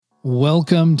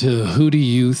Welcome to Who Do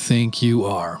You Think You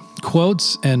Are?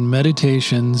 Quotes and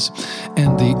meditations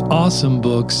and the awesome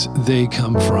books they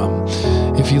come from.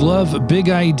 If you love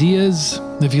big ideas,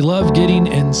 if you love getting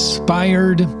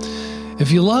inspired,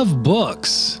 if you love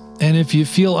books, and if you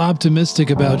feel optimistic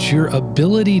about your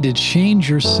ability to change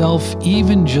yourself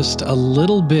even just a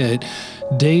little bit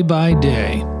day by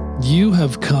day, you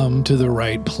have come to the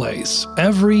right place.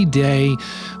 Every day,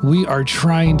 we are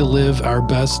trying to live our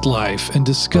best life and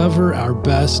discover our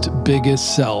best,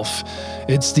 biggest self.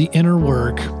 It's the inner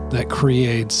work that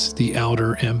creates the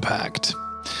outer impact.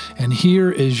 And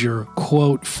here is your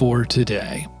quote for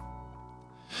today.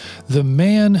 The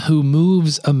man who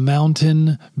moves a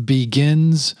mountain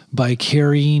begins by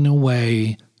carrying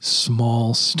away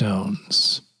small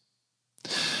stones.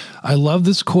 I love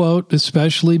this quote,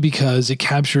 especially because it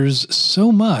captures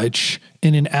so much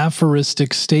in an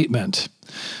aphoristic statement.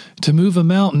 To move a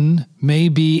mountain may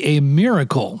be a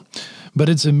miracle, but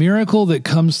it's a miracle that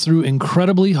comes through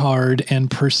incredibly hard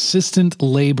and persistent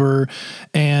labor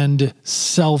and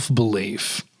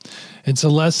self-belief. It's a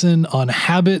lesson on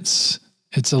habits,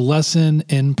 it's a lesson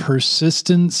in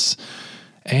persistence,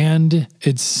 and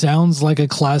it sounds like a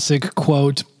classic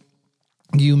quote.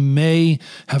 You may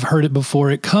have heard it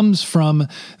before. It comes from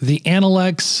the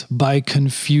Analects by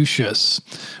Confucius,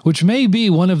 which may be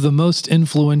one of the most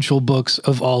influential books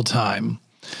of all time.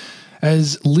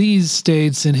 As Lees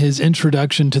states in his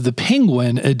introduction to the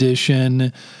Penguin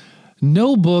edition,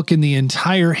 no book in the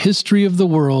entire history of the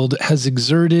world has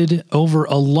exerted over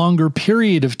a longer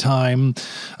period of time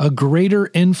a greater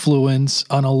influence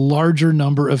on a larger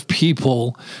number of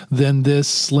people than this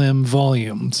slim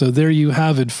volume. So there you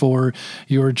have it for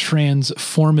your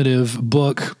transformative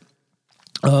book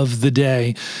of the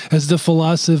day. As the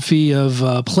philosophy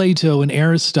of Plato and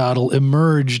Aristotle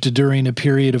emerged during a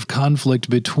period of conflict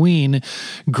between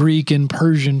Greek and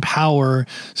Persian power,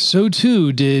 so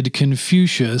too did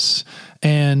Confucius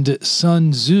and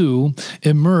Sun Tzu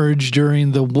emerged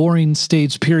during the Warring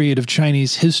States period of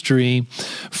Chinese history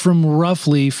from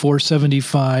roughly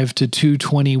 475 to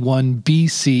 221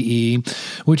 BCE,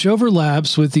 which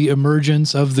overlaps with the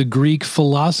emergence of the Greek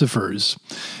philosophers.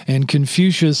 And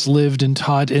Confucius lived and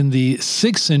taught in the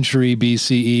 6th century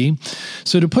BCE.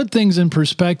 So to put things in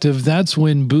perspective, that's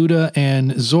when Buddha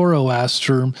and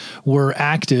Zoroaster were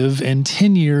active, and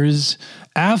 10 years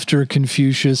after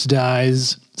Confucius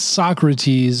dies,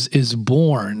 Socrates is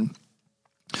born.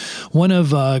 One of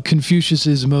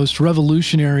Confucius's most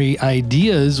revolutionary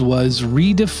ideas was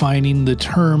redefining the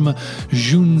term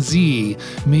Junzi,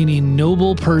 meaning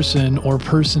noble person or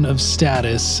person of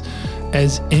status,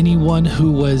 as anyone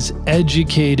who was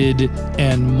educated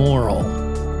and moral.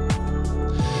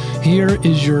 Here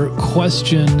is your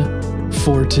question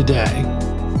for today.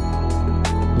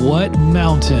 What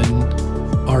mountain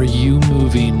are you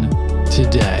moving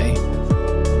today?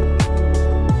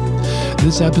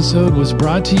 This episode was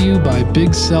brought to you by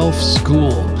Big Self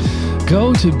School.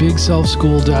 Go to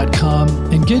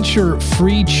BigSelfSchool.com and get your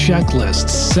free checklist,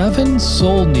 7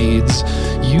 soul needs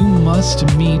you must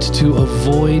meet to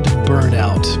avoid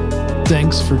burnout.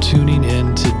 Thanks for tuning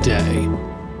in today.